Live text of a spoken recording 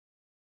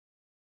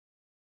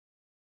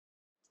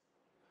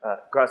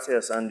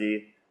Gracias,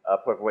 Andy,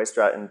 por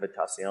vuestra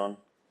invitación.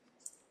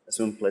 Es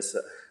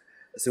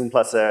un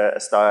placer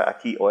estar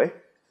aquí hoy.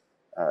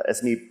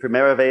 Es mi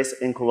primera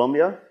vez en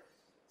Colombia.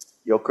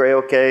 Yo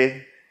creo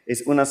que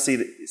es una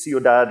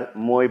ciudad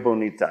muy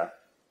bonita,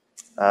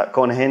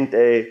 con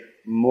gente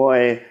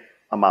muy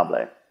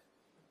amable.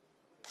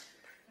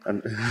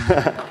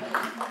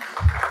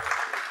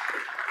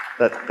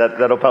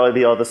 That'll probably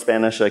be all the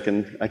Spanish I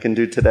can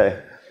do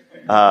today.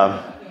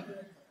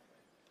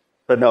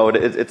 But no,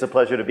 it's a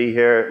pleasure to be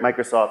here.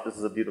 Microsoft, this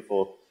is a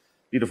beautiful,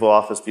 beautiful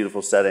office,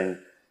 beautiful setting,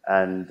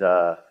 and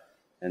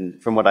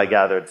from what I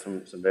gathered,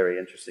 some very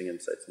interesting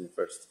insights in the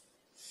first.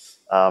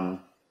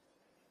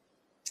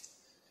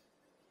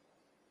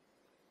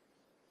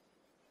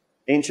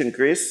 Ancient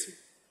Greece.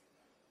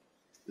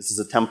 This is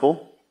a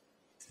temple.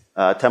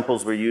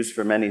 Temples were used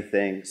for many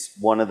things.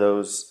 One of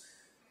those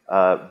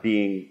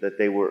being that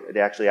they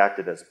actually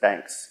acted as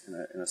banks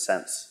in a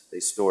sense. They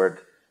stored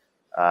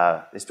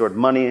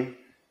money,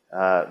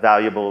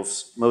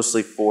 valuables,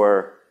 mostly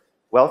for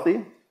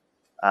wealthy.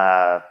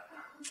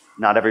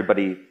 Not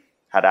everybody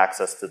had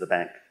access to the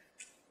bank.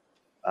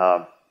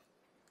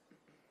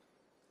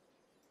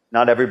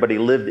 Not everybody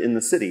lived in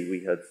the city.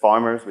 We had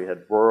farmers, we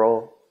had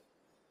rural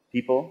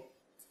people,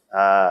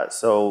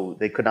 so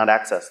they could not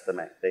access the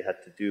bank. They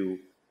had to do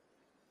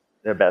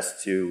their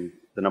best to,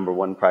 the number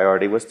one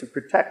priority was to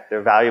protect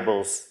their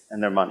valuables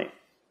and their money.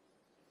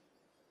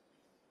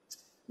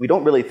 We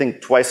don't really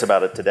think twice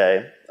about it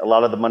today. A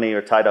lot of the money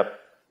are tied up,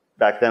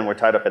 back then were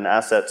tied up in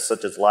assets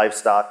such as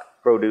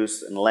livestock,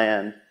 produce, and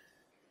land.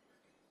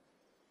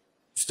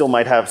 You still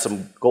might have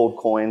some gold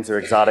coins or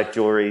exotic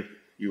jewelry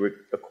you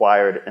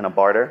acquired in a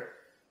barter.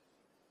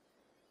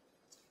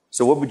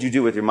 So what would you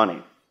do with your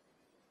money?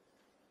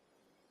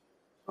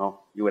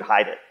 Well, you would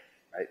hide it,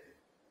 right?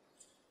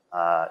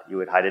 You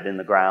would hide it in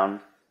the ground.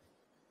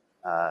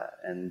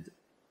 And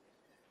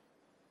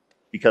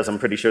because I'm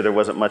pretty sure there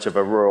wasn't much of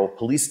a rural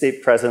police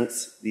state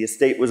presence, the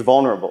estate was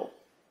vulnerable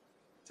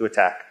to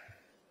attack.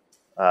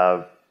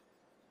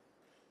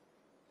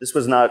 This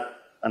was not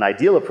an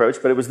ideal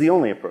approach, but it was the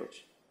only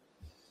approach.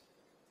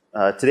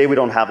 Today we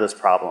don't have this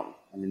problem.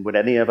 I mean, would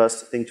any of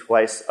us think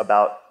twice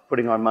about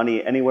putting our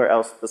money anywhere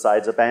else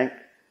besides a bank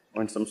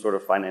or in some sort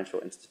of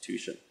financial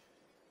institution?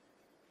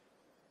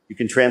 You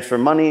can transfer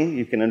money,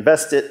 you can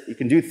invest it, you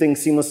can do things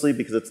seamlessly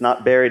because it's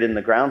not buried in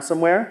the ground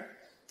somewhere.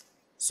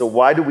 So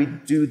why do we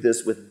do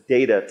this with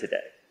data today?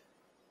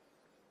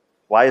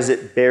 Why is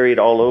it buried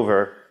all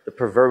over the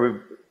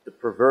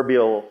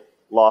proverbial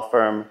law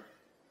firm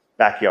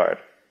backyard?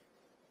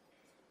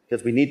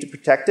 Because we need to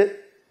protect it,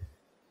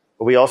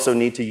 but we also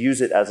need to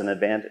use it as an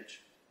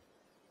advantage.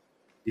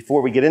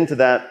 Before we get into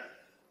that,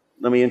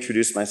 let me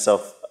introduce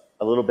myself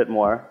a little bit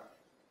more.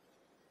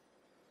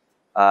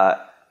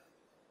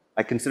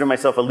 I consider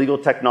myself a legal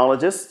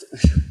technologist.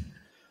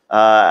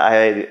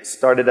 I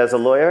started as a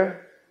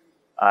lawyer.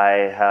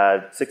 I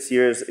had 6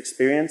 years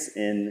experience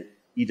in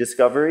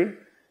e-discovery,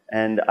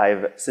 and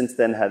I've since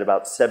then had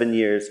about 7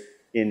 years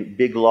in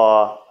big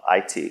law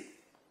IT.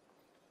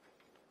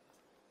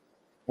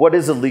 What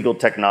is a legal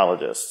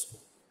technologist?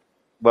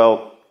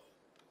 Well,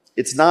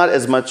 it's not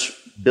as much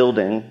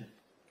building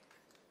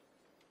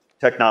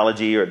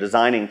technology or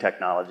designing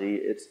technology,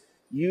 it's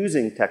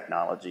using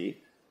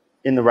technology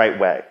in the right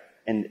way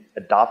and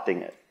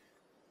adopting it.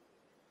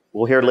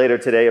 We'll hear later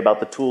today about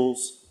the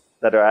tools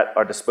that are at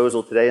our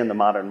disposal today in the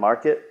modern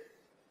market,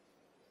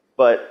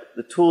 but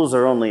the tools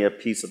are only a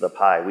piece of the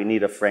pie. We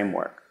need a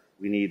framework.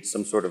 We need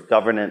some sort of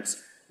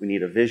governance, we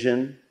need a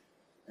vision,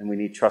 and we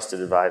need trusted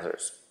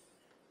advisors.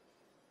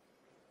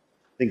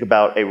 Think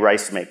about a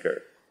rice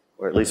maker,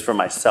 or at least for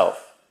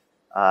myself.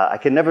 I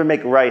can never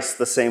make rice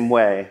the same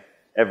way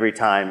every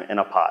time in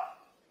a pot,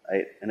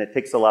 right? And it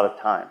takes a lot of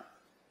time.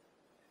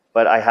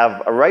 But I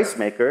have a rice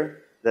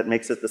maker that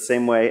makes it the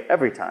same way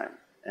every time,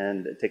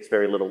 and it takes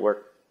very little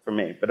work for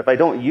me. But if I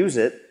don't use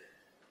it,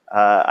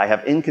 I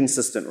have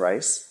inconsistent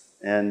rice,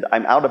 and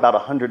I'm out about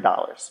 $100,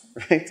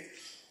 right?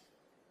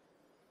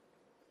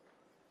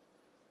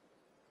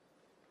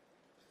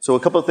 So a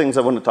couple of things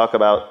I want to talk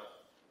about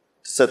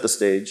to set the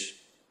stage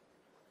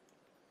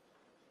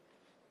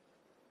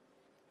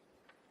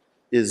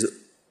is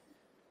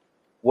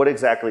what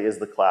exactly is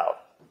the cloud?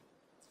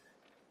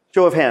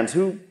 Show of hands,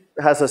 who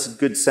has a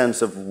good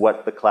sense of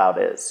what the cloud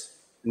is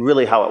and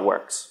really how it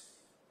works?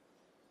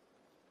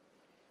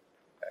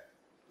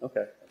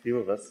 Okay, a few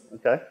of us.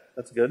 Okay,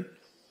 that's good.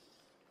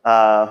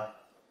 Cloud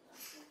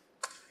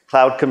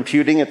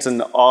computing, it's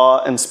an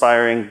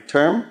awe-inspiring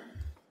term,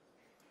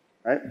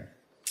 right?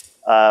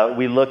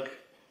 We look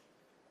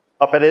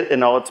up at it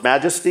in all its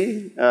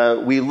majesty.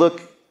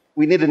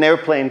 We need an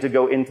airplane to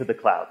go into the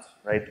clouds,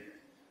 right?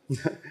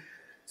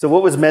 So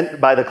what was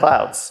meant by the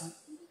clouds?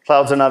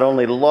 Clouds are not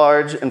only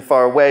large and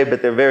far away,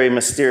 but they're very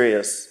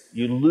mysterious.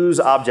 You lose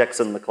objects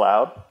in the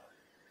cloud.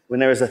 When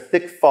there is a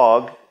thick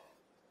fog,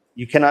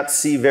 you cannot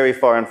see very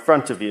far in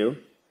front of you,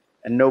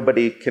 and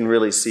nobody can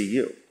really see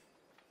you.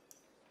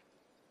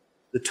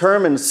 The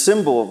term and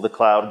symbol of the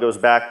cloud goes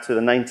back to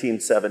the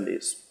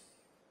 1970s.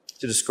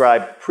 to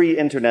describe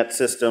pre-internet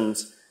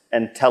systems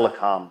and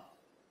telecom.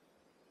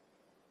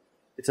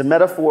 It's a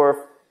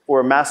metaphor for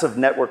a massive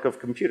network of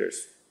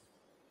computers.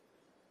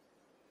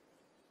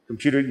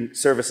 Computing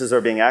services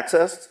are being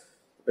accessed,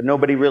 but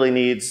nobody really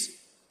needs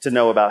to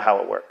know about how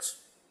it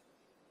works.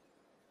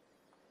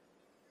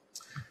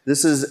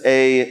 This is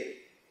a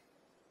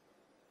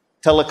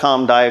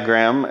telecom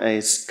diagram,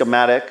 a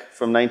schematic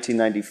from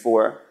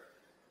 1994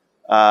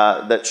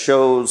 that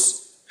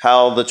shows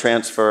how the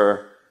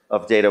transfer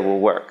of data will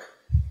work.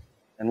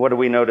 And what do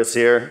we notice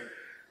here?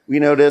 We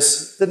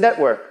notice the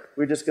network.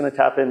 We're just going to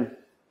tap in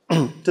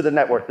to the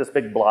network, this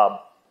big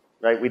blob,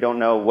 right? We don't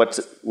know what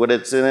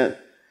it's in it.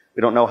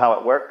 We don't know how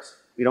it works.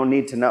 We don't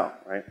need to know,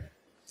 right?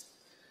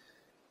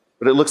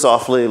 But it looks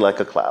awfully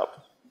like a cloud.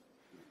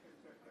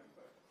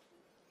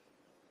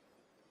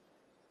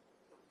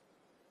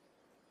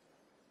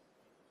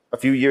 A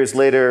few years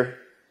later,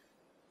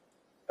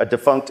 a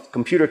defunct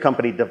computer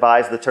company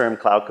devised the term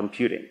cloud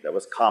computing. That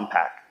was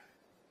Compaq.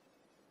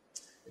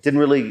 It didn't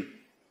really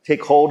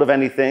take hold of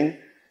anything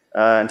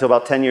until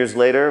about 10 years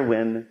later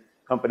when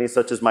companies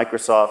such as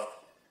Microsoft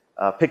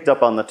picked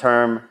up on the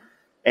term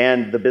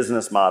and the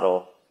business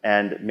model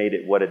and made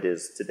it what it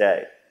is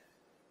today.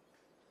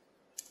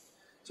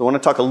 So I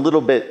want to talk a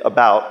little bit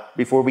about,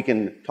 before we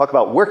can talk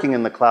about working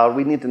in the cloud,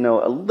 we need to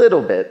know a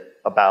little bit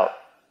about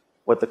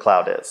what the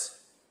cloud is.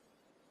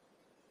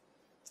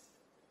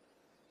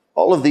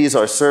 All of these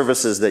are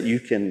services that you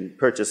can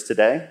purchase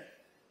today,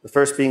 the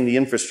first being the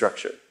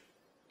infrastructure.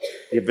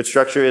 The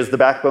infrastructure is the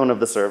backbone of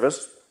the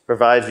service,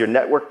 provides your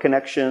network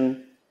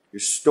connection, your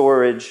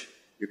storage,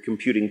 your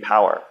computing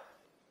power.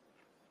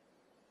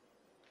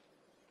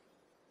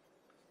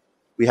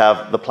 We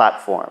have the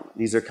platform.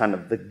 These are kind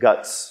of the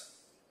guts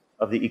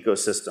of the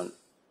ecosystem.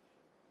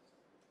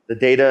 The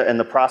data and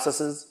the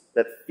processes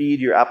that feed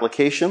your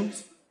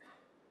applications.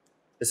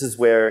 This is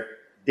where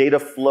data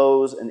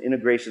flows and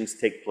integrations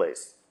take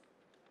place.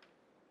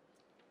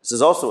 This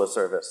is also a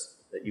service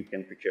that you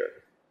can procure.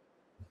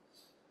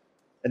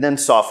 And then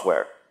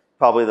software,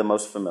 probably the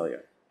most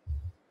familiar.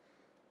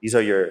 These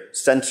are your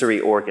sensory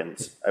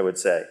organs, I would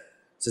say.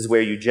 This is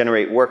where you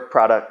generate work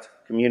product,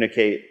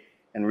 communicate,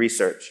 and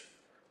research.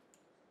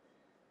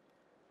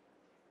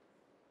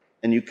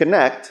 And you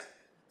connect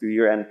through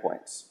your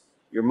endpoints,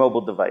 your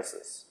mobile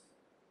devices.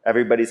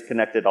 Everybody's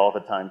connected all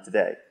the time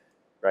today,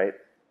 right?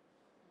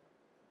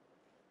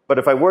 But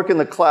if I work in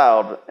the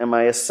cloud, am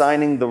I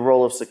assigning the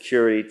role of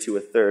security to a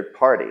third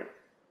party?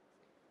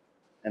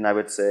 And I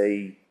would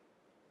say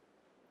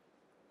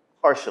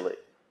partially.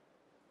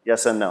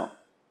 Yes and no.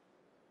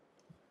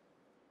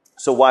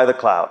 So why the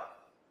cloud?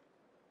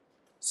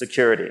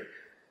 Security.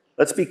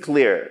 Let's be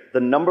clear. The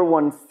number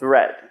one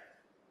threat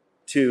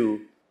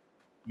to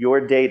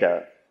your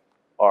data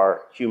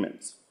are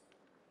humans.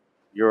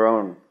 Your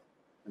own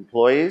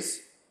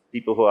employees,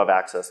 people who have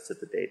access to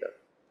the data.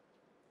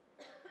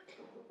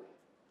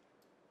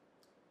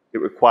 It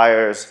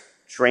requires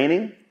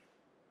training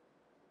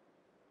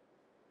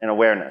and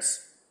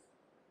awareness.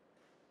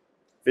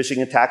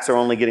 Phishing attacks are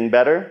only getting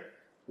better,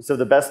 so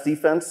the best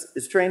defense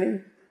is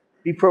training.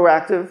 Be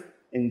proactive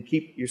and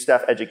keep your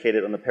staff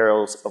educated on the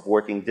perils of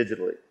working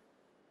digitally.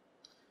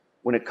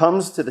 When it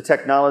comes to the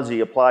technology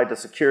applied to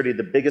security,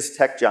 the biggest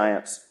tech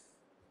giants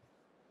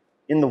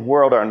in the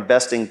world are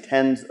investing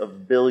tens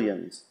of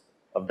billions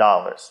of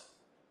dollars.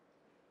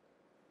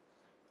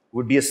 It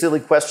would be a silly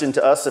question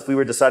to us if we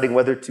were deciding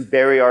whether to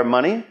bury our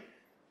money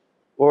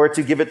or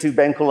to give it to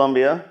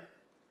Bancolombia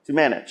to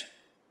manage.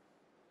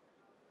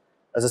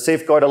 As a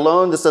safeguard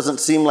alone, this doesn't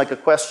seem like a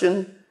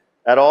question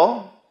at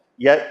all,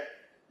 yet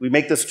we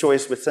make this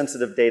choice with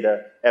sensitive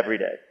data every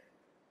day.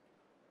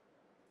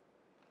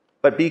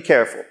 But be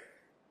careful.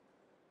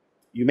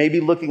 You may be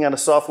looking at a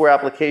software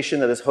application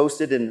that is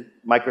hosted in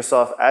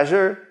Microsoft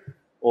Azure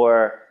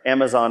or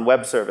Amazon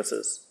Web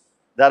Services.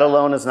 That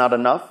alone is not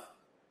enough.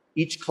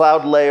 Each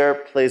cloud layer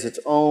plays its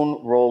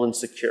own role in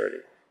security.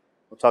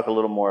 We'll talk a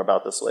little more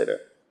about this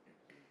later.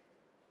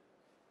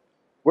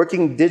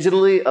 Working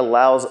digitally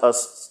allows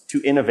us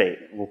to innovate.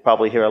 We'll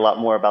probably hear a lot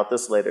more about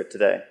this later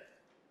today.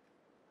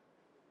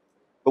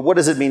 But what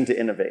does it mean to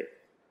innovate?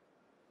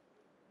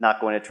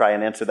 Not going to try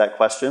and answer that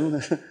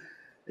question.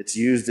 It's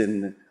used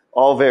in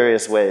all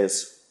various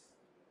ways.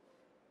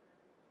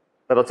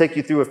 But I'll take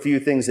you through a few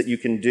things that you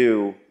can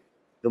do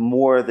the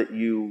more that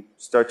you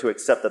start to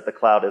accept that the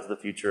cloud is the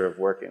future of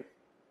working.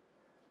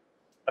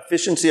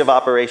 Efficiency of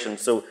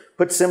operations. So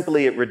put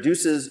simply, it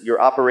reduces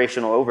your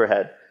operational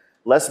overhead.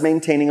 Less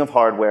maintaining of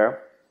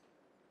hardware,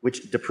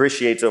 which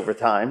depreciates over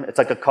time. It's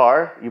like a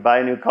car. You buy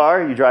a new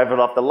car, you drive it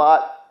off the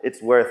lot,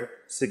 it's worth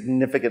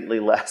significantly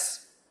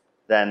less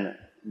than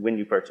when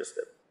you purchased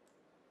it.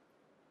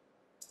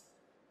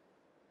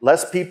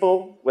 Less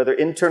people, whether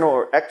internal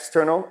or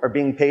external, are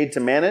being paid to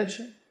manage,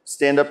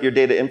 stand up your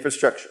data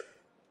infrastructure.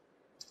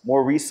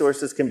 More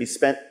resources can be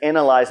spent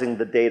analyzing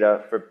the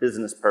data for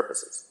business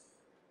purposes.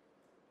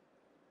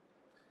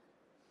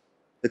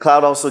 The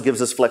cloud also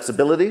gives us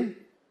flexibility,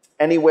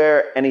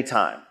 anywhere,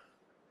 anytime.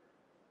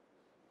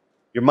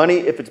 Your money,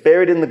 if it's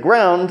buried in the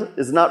ground,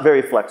 is not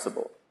very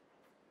flexible.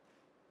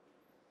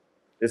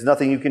 There's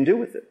nothing you can do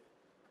with it.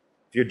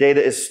 If your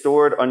data is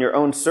stored on your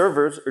own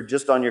servers or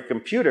just on your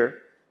computer,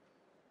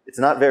 it's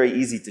not very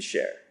easy to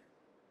share.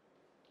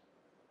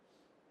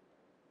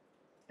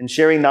 And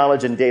sharing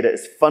knowledge and data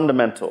is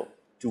fundamental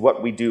to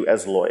what we do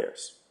as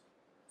lawyers.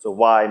 So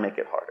why make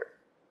it harder?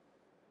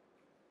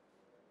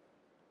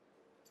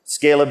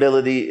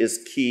 Scalability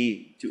is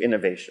key to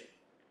innovation.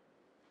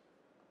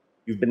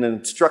 You've been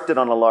instructed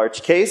on a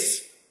large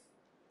case.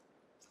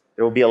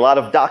 There will be a lot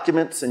of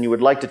documents, and you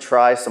would like to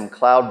try some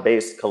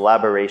cloud-based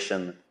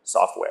collaboration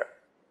software.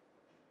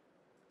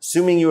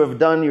 Assuming you have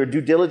done your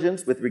due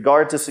diligence with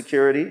regard to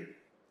security,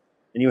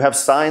 and you have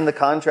signed the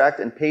contract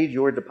and paid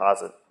your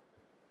deposit,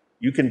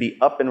 you can be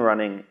up and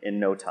running in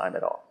no time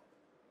at all.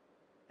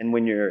 And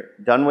when you're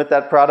done with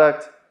that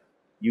product,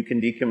 you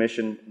can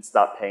decommission and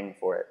stop paying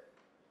for it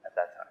at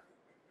that time.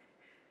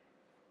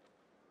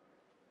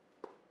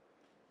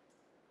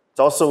 It's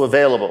also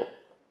available.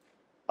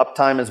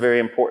 Uptime is very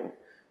important.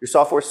 Your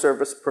software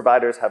service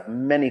providers have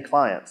many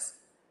clients.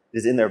 It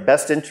is in their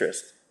best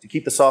interest to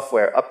keep the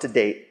software up to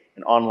date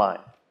and online.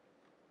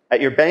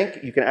 At your bank,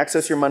 you can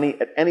access your money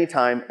at any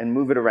time and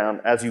move it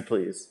around as you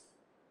please.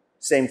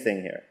 Same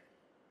thing here.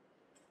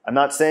 I'm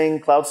not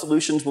saying cloud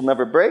solutions will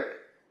never break,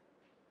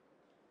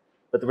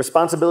 but the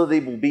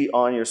responsibility will be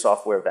on your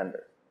software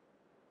vendor.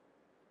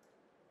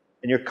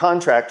 And your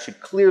contract should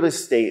clearly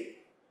state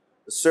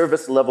the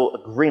service level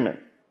agreement,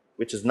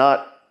 which is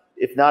not,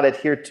 if not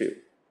adhered to,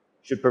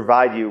 should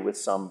provide you with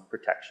some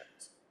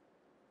protections.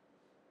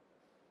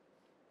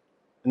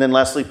 And then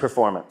lastly,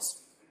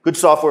 performance. Good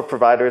software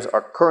providers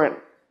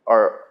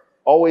are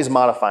always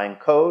modifying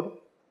code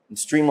and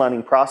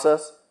streamlining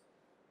process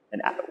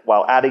and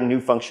while adding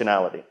new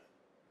functionality.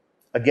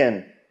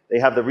 Again, they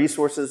have the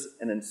resources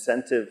and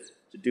incentives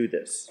to do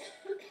this.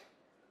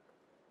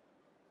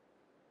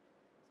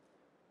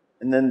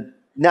 And then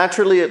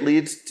naturally it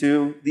leads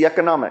to the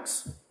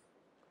economics.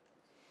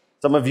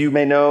 Some of you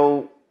may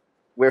know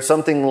where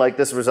something like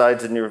this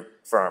resides in your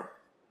firm.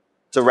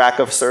 It's a rack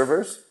of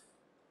servers.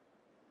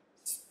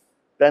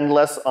 Spend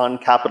less on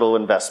capital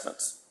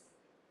investments.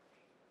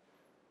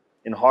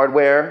 In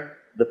hardware,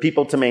 the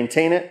people to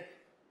maintain it,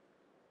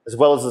 as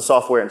well as the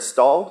software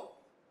installed,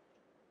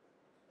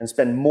 and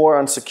spend more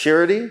on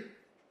security,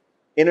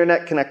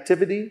 internet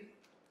connectivity,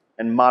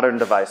 and modern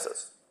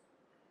devices.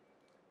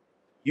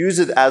 Use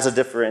it as a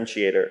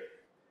differentiator.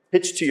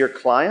 Pitch to your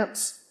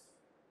clients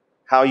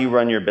how you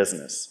run your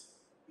business,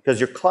 because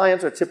your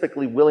clients are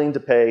typically willing to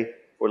pay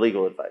for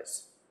legal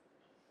advice.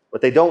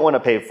 What they don't want to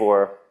pay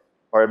for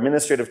are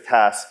administrative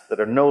tasks that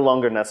are no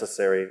longer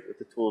necessary with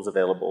the tools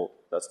available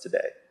to us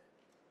today.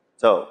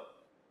 So,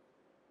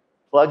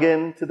 plug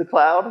into the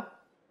cloud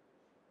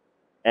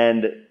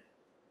and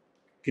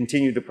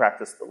continue to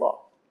practice the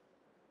law.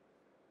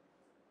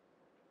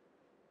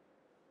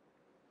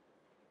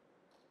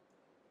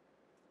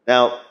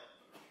 Now,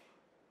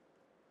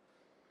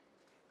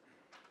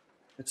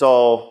 it's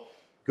all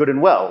good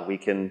and well.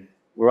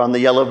 We're on the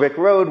yellow brick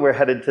road. We're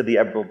headed to the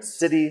Emerald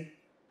City.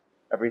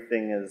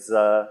 Everything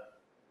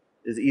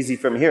is easy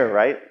from here,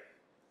 right?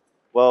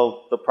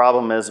 Well, the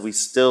problem is we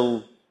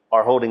still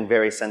are holding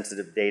very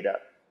sensitive data.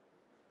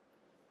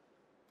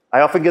 I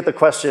often get the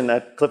question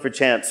at Clifford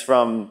Chance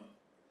from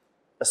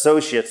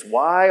associates,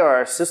 why are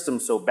our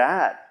systems so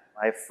bad?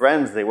 I have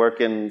friends, they work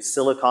in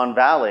Silicon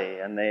Valley,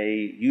 and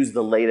they use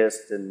the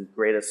latest and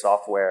greatest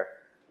software.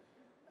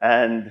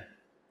 And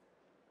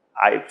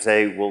I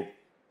say, well,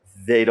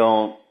 they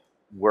don't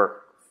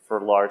work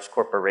for large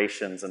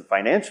corporations and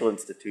financial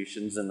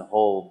institutions and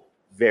hold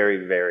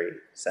very, very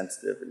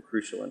sensitive and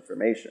crucial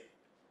information.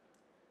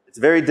 It's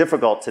very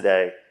difficult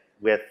today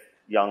with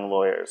young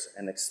lawyers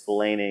and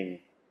explaining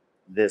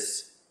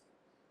this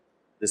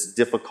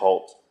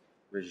difficult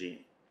regime.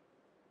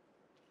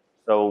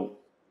 So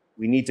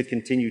we need to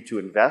continue to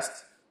invest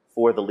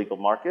for the legal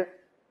market.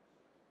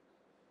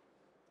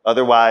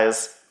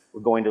 Otherwise,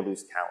 we're going to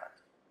lose talent.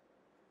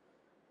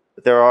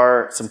 But there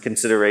are some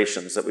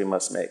considerations that we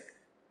must make.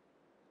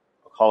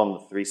 I'll call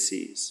them the 3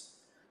 C's.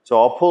 So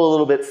I'll pull a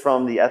little bit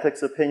from the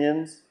ethics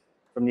opinions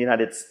from the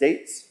United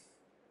States.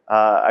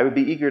 I would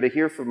be eager to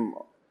hear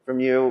from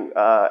you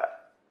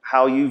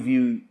how you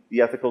view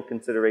the ethical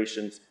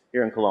considerations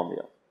here in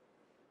Colombia.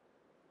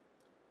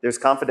 There's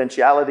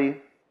confidentiality.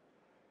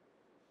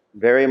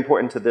 Very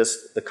important to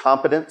this, the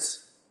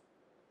competence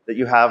that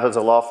you have as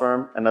a law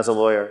firm and as a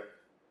lawyer,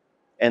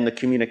 and the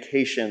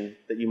communication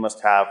that you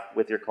must have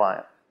with your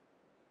client.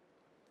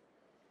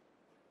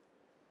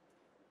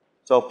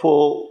 So I'll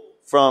pull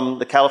from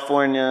the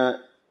California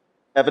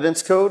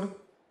Evidence Code.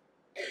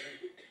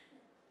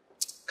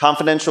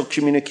 Confidential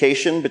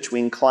communication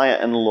between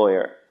client and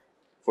lawyer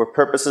for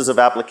purposes of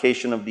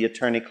application of the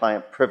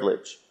attorney-client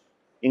privilege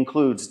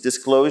includes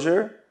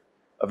disclosure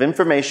of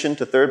information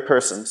to third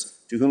persons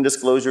to whom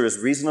disclosure is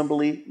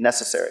reasonably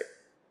necessary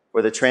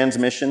for the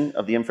transmission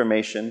of the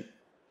information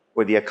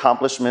or the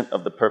accomplishment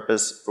of the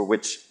purpose for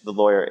which the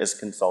lawyer is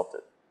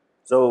consulted.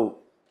 So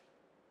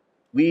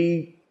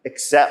we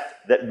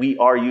accept that we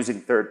are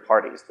using third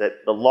parties,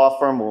 that the law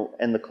firm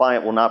and the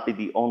client will not be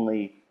the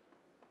only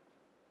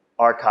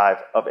archive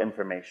of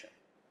information.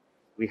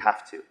 We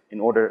have to, in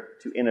order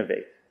to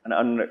innovate,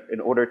 and in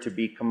order to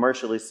be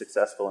commercially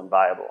successful and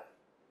viable.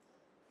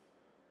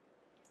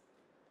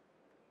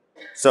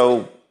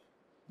 So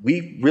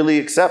we really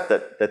accept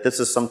that this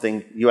is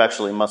something you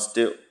actually must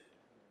do.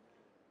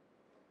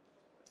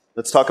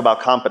 Let's talk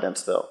about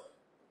competence, though.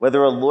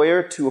 Whether a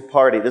lawyer to a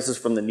party, this is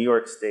from the New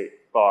York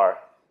State Bar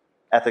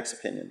Ethics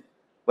Opinion,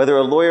 whether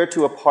a lawyer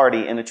to a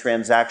party in a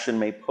transaction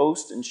may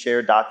post and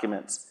share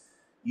documents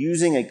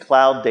using a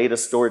cloud data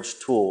storage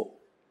tool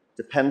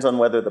depends on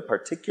whether the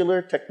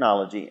particular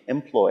technology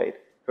employed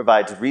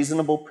provides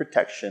reasonable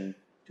protection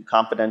to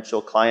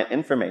confidential client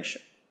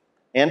information,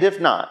 and if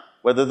not,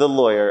 whether the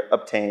lawyer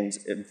obtains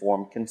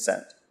informed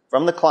consent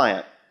from the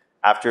client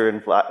after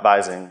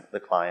advising the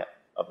client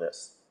of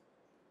this.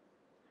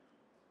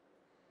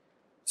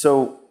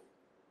 So,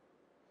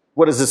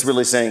 what is this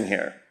really saying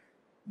here?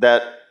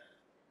 That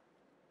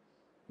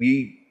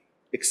we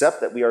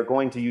accept that we are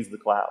going to use the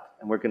cloud,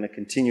 and we're going to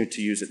continue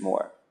to use it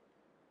more.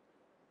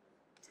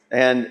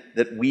 And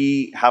that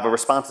we have a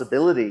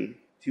responsibility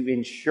to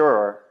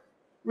ensure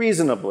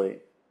reasonably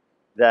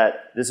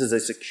that this is a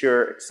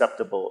secure,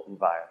 acceptable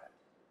environment.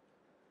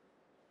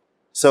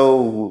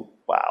 So,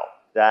 wow,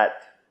 that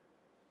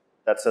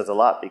says a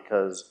lot,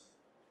 because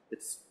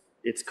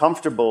it's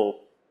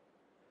comfortable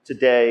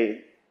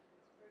today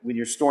when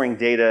you're storing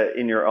data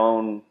in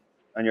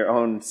on your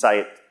own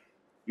site.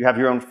 You have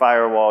your own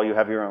firewall, you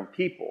have your own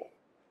people.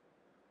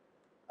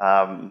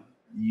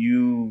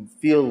 You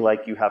feel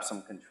like you have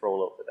some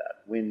control over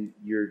that. When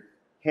you're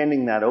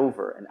handing that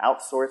over and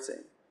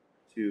outsourcing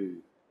to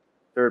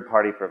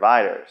third-party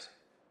providers,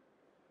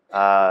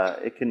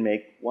 it can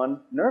make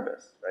one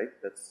nervous, right?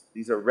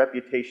 These are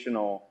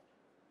reputational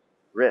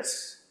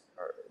risks.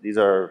 These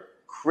are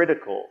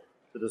critical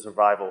to the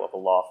survival of a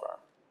law firm.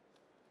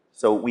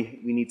 So we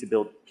need to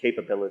build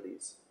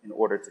capabilities in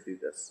order to do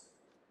this.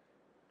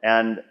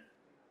 And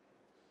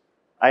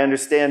I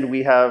understand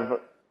we have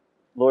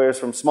lawyers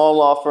from small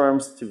law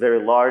firms to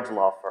very large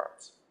law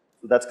firms.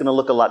 So that's going to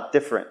look a lot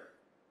different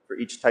for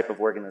each type of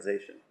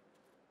organization.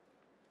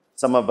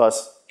 Some of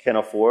us can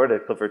afford,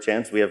 at Clifford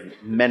Chance, we have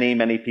many,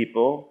 many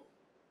people,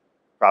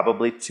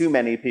 probably too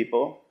many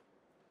people,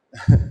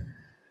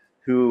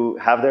 who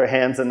have their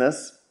hands in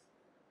this.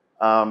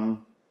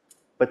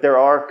 But there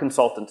are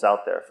consultants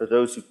out there for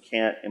those who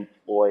can't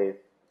employ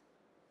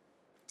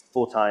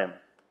full-time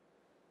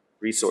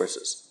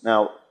resources.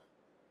 Now,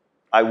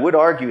 I would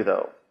argue,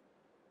 though,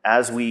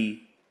 as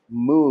we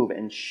move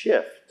and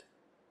shift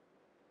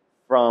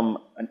from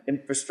an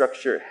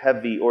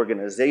infrastructure-heavy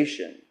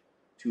organization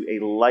to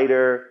a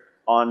lighter,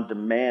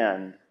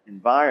 on-demand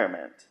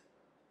environment,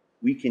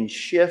 we can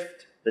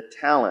shift the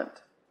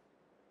talent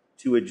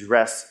to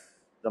address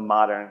the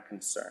modern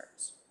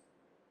concerns.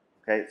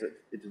 Okay, so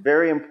it's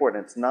very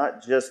important. It's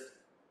not just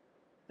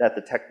that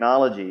the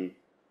technology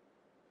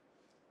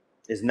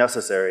is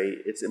necessary,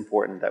 it's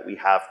important that we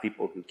have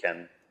people who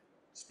can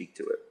speak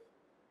to it.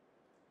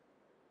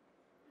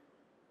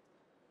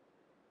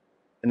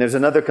 And there's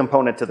another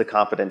component to the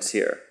competence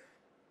here.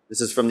 This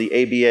is from the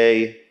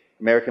ABA,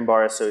 American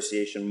Bar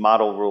Association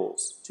Model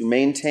Rules. To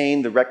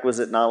maintain the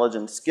requisite knowledge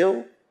and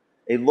skill,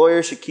 a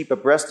lawyer should keep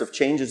abreast of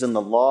changes in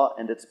the law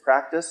and its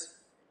practice.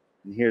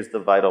 And here's the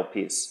vital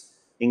piece: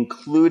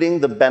 including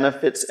the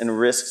benefits and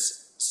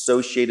risks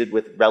associated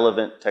with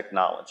relevant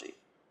technology.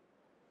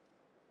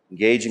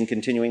 Engage in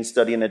continuing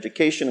study and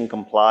education and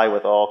comply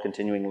with all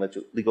continuing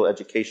legal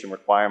education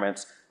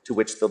requirements to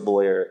which the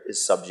lawyer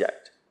is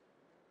subject.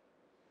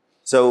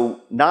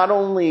 So not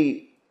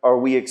only are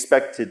we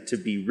expected to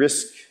be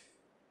risk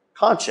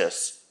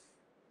conscious,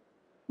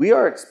 we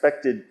are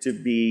expected to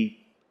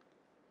be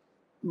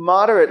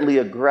moderately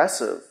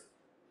aggressive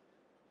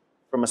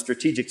from a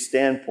strategic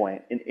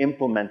standpoint in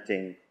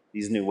implementing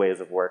these new ways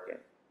of working.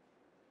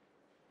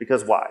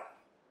 Because why?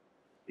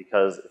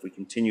 Because if we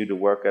continue to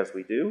work as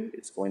we do,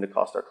 it's going to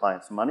cost our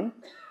clients money.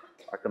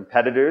 Our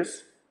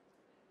competitors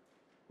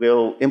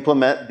will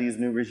implement these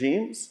new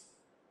regimes,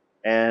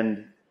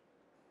 and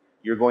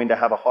you're going to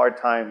have a hard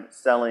time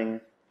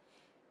selling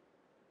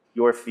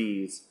your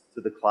fees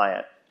to the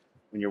client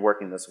when you're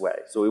working this way.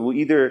 So it will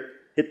either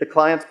hit the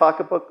client's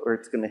pocketbook or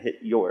it's going to hit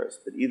yours.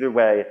 But either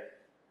way,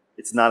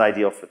 it's not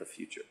ideal for the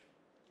future.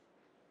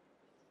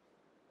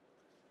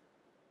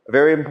 A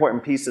very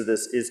important piece of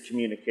this is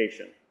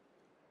communication.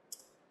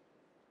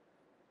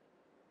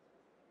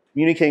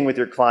 Communicating with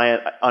your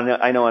client,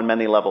 I know on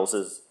many levels,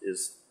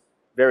 is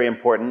very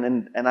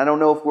important, and I don't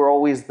know if we're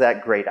always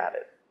that great at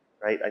it,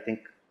 right? I think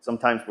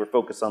sometimes we're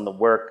focused on the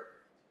work,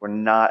 we're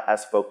not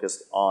as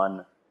focused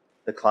on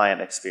the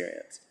client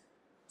experience.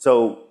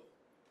 So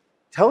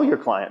tell your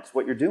clients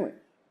what you're doing.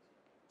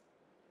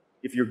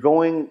 If you're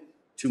going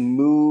to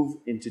move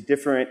into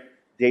different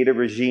data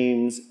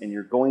regimes and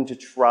you're going to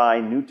try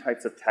new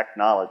types of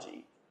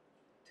technology,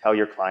 tell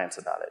your clients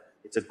about it.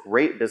 It's a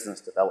great business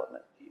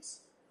development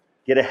piece.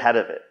 Get ahead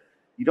of it.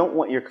 You don't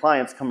want your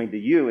clients coming to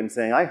you and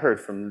saying, I heard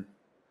from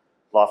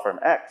law firm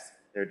X,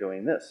 they're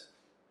doing this.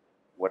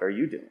 What are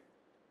you doing?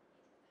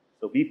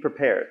 So be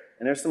prepared.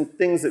 And there's some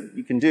things that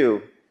you can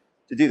do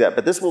to do that.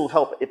 But this will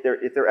help if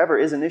there ever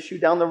is an issue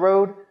down the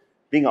road.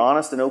 Being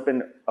honest and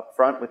open up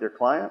front with your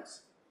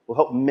clients will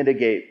help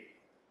mitigate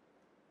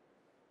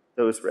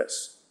those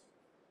risks.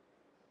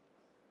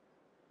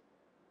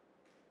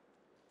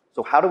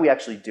 So how do we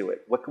actually do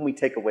it? What can we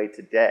take away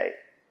today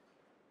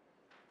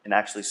and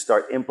actually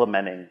start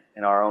implementing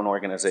in our own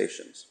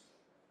organizations?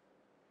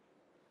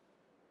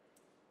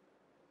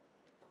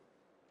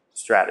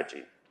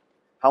 Strategy.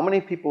 How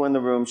many people in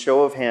the room,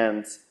 show of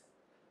hands,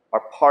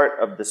 are part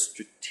of the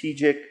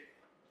strategic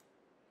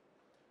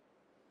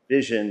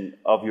vision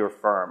of your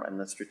firm and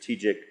the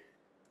strategic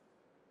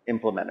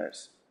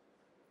implementers?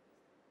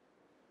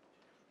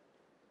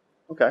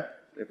 Okay,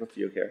 we have a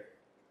few here.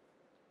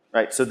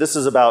 Right, so this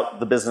is about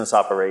the business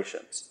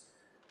operations.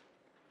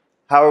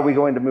 How are we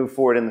going to move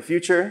forward in the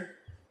future?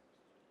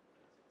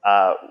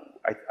 I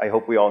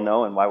hope we all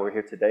know, and why we're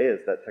here today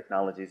is that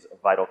technology is a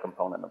vital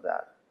component of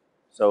that.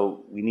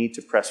 So we need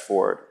to press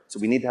forward. So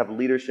we need to have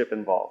leadership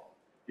involved.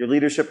 Your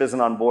leadership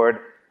isn't on board.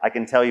 I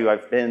can tell you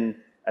I've been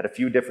at a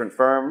few different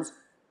firms.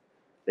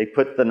 They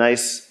put the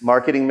nice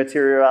marketing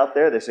material out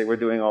there. They say we're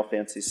doing all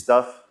fancy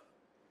stuff.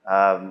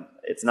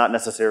 It's not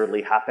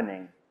necessarily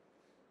happening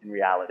in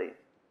reality.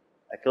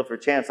 At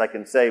Clifford Chance, I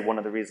can say one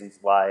of the reasons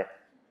why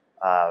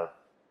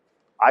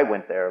I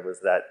went there was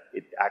that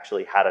it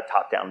actually had a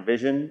top-down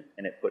vision,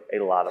 and it put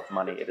a lot of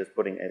money. It is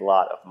putting a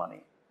lot of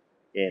money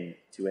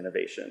into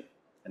innovation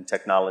and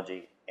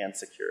technology and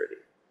security.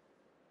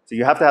 So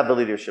you have to have the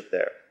leadership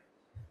there.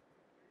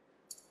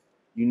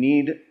 You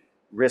need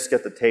risk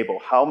at the table.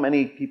 How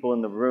many people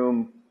in the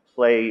room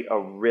play a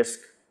risk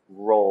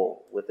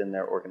role within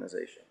their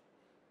organization?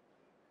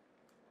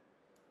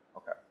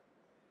 Okay.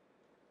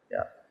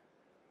 Yeah.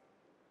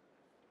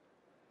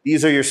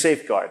 These are your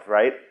safeguards,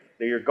 right?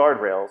 They're your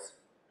guardrails.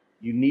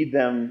 You need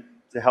them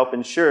to help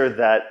ensure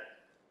that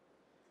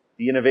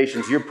the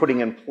innovations you're putting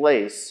in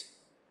place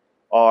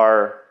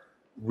are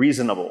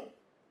reasonable.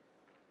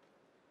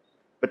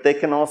 But they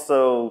can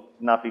also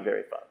not be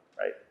very fun,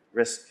 right?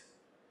 Risk.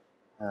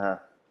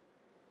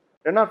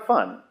 They're not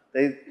fun.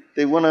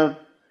 They want to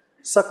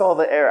suck all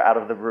the air out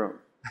of the room.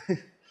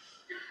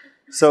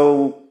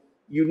 So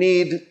you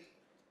need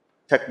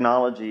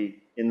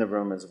technology in the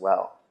room as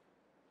well.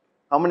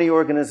 How many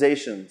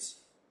organizations,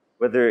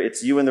 whether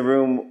it's you in the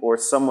room or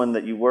someone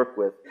that you work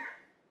with,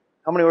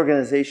 how many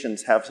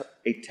organizations have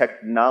a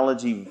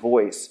technology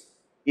voice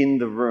in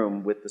the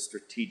room with the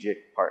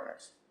strategic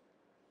partners?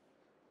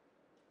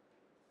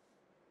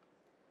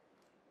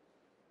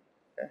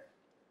 Okay.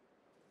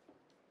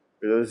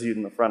 For those of you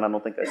in the front, I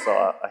don't think I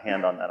saw a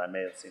hand on that. I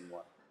may have seen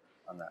one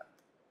on that.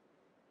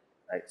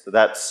 Right, so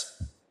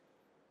that's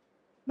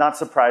not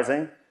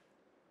surprising,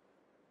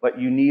 but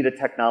you need a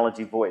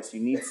technology voice.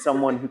 You need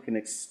someone who can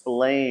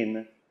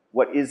explain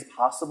what is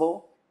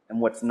possible and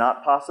what's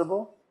not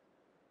possible.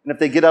 And if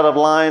they get out of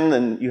line,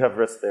 then you have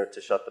risk there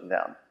to shut them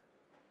down.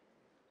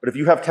 But if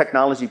you have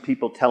technology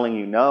people telling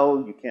you,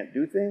 no, you can't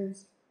do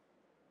things,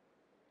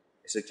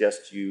 I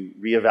suggest you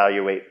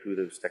reevaluate who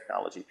those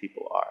technology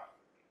people are.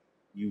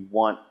 You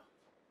want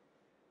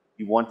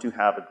to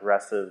have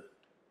aggressive,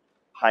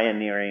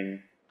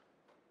 pioneering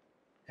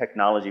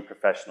technology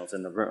professionals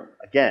in the room.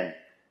 Again,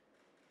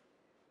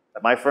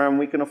 at my firm,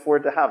 we can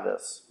afford to have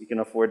this. We can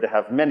afford to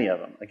have many of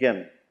them.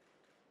 Again,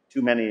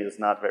 too many is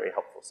not very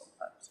helpful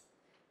sometimes.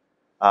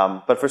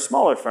 But for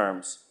smaller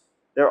firms,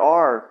 there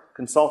are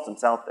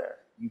consultants out there.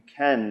 You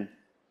can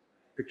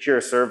procure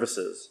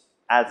services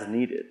as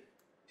needed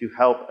to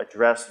help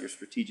address your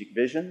strategic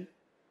vision,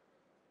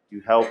 to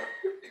help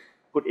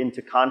put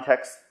into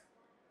context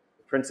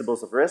the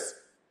principles of risk,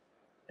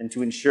 and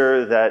to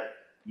ensure that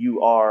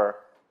you are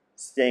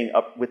staying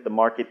up with the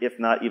market, if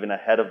not even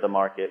ahead of the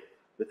market,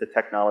 with the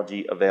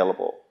technology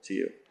available to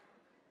you.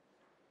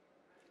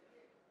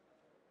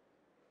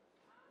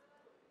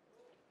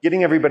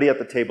 Getting everybody at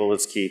the table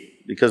is key,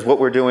 because what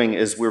we're doing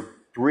is we're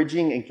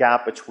bridging a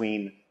gap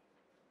between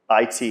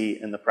IT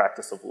and the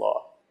practice of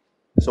law.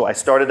 So I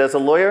started as a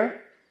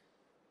lawyer.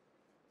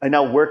 I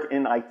now work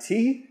in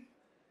IT.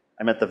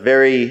 I'm at the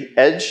very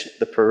edge,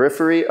 the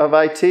periphery of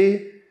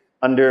IT,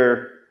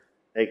 under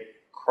a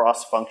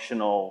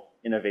cross-functional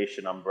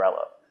innovation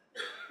umbrella.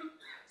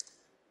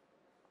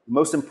 The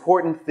most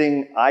important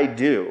thing I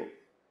do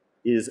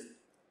is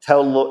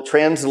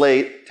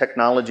translate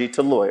technology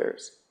to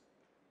lawyers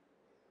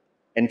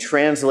and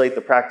translate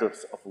the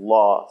practice of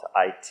law to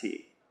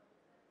IT.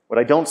 What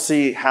I don't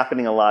see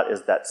happening a lot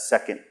is that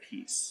second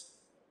piece.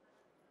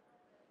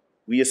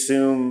 We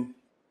assume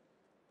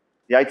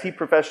the IT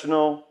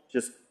professional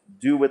just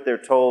do what they're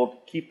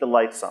told, keep the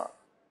lights on.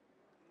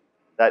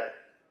 That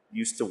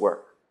used to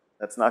work.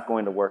 That's not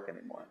going to work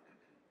anymore.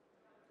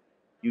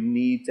 You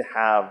need to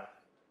have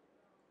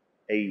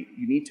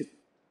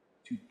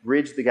to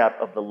bridge the gap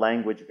of the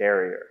language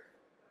barrier.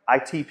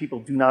 IT people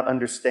do not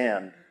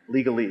understand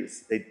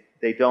legalese.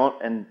 They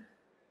don't, and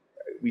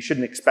we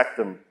shouldn't expect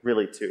them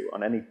really to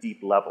on any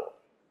deep level.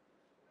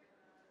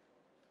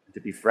 To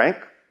be frank,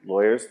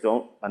 lawyers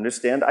don't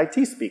understand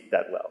IT speak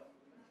that well.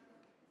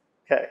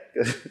 Okay,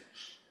 good.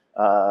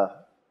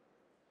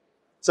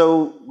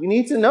 So we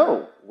need to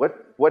know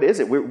what is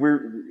it.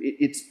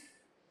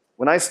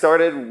 When I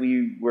started,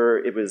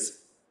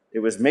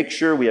 it was make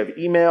sure we have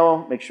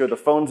email, make sure the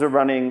phones are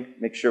running,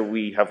 make sure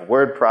we have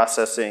word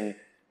processing,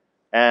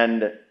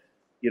 and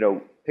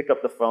pick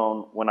up the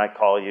phone when I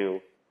call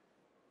you,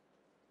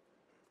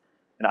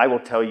 and I will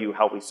tell you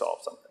how we solve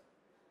something.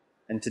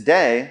 And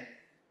today,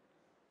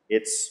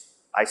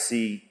 I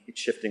see it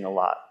shifting a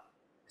lot.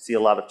 I see a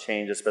lot of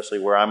change, especially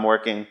where I'm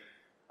working.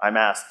 I'm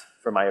asked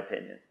for my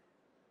opinion.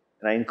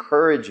 And I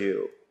encourage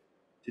you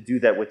to do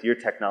that with your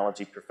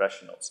technology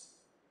professionals.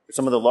 For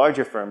some of the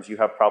larger firms, you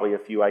have probably a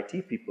few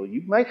IT people.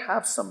 You might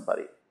have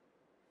somebody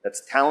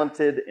that's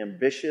talented,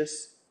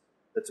 ambitious,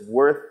 that's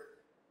worth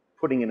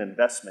putting an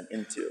investment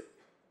into.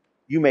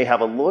 You may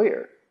have a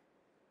lawyer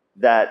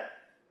that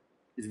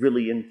is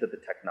really into the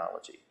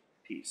technology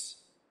piece.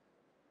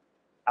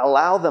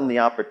 Allow them the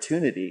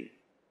opportunity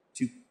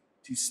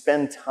to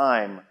spend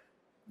time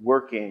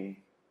working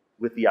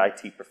with the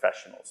IT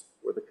professionals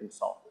or the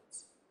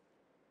consultants.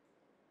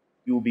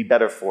 You will be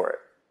better for it.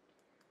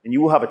 And you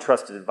will have a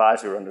trusted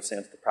advisor who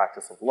understands the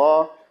practice of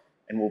law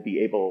and will be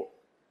able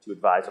to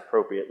advise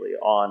appropriately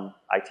on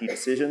IT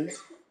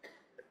decisions,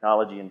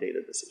 technology, and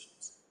data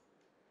decisions.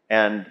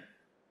 And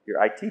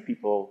your IT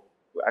people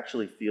will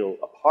actually feel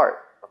a part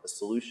of the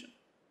solution.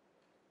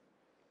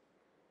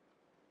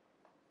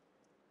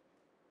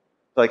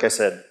 Like I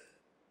said,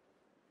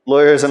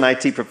 lawyers and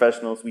IT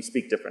professionals, we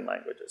speak different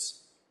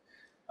languages.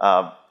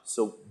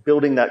 So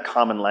building that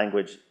common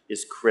language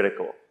is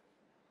critical.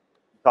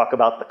 Talk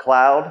about the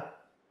cloud,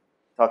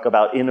 talk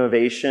about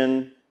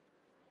innovation,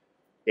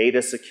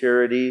 data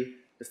security.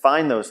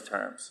 Define those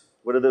terms.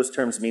 What do those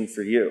terms mean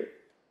for you?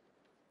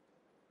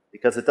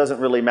 Because it doesn't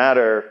really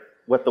matter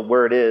what the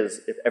word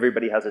is if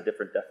everybody has a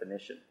different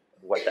definition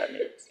of what that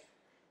means.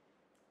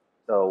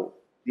 So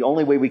the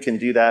only way we can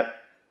do that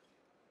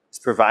is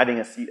providing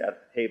a seat at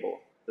the table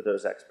for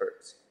those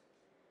experts.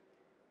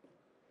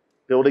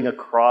 Building a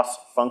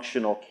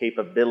cross-functional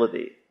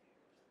capability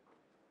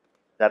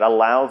that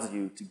allows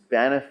you to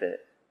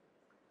benefit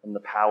from the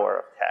power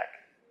of tech,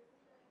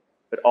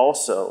 but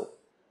also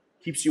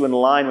keeps you in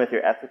line with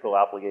your ethical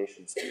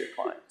obligations to your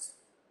clients.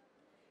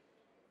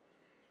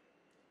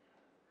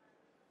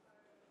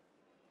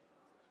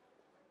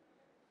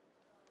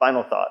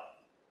 Final thought.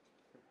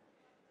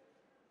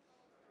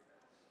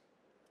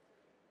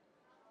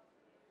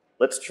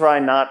 Let's try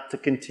not to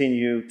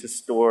continue to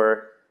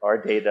store our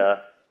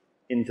data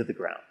into the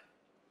ground,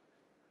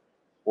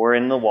 or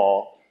in the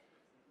wall,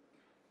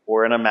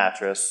 or in a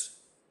mattress,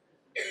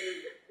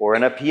 or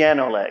in a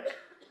piano leg.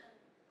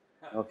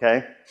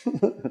 Okay?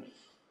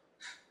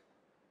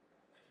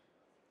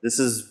 This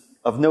is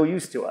of no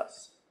use to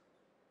us.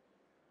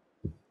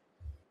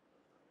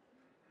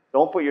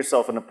 Don't put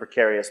yourself in a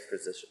precarious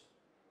position.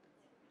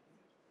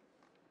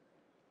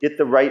 Get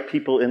the right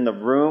people in the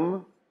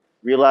room.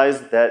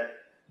 Realize that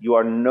you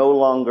are no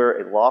longer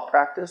a law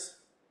practice.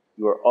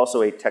 You are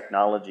also a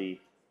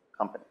technology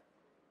company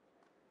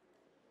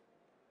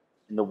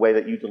in the way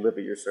that you deliver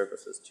your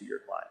services to your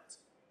clients.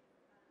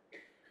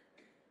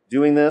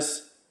 Doing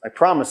this, I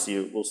promise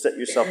you, will set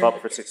yourself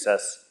up for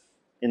success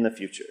in the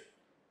future.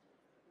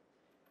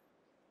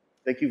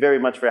 Thank you very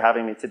much for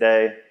having me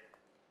today.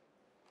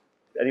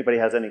 If anybody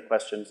has any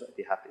questions, I'd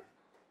be happy.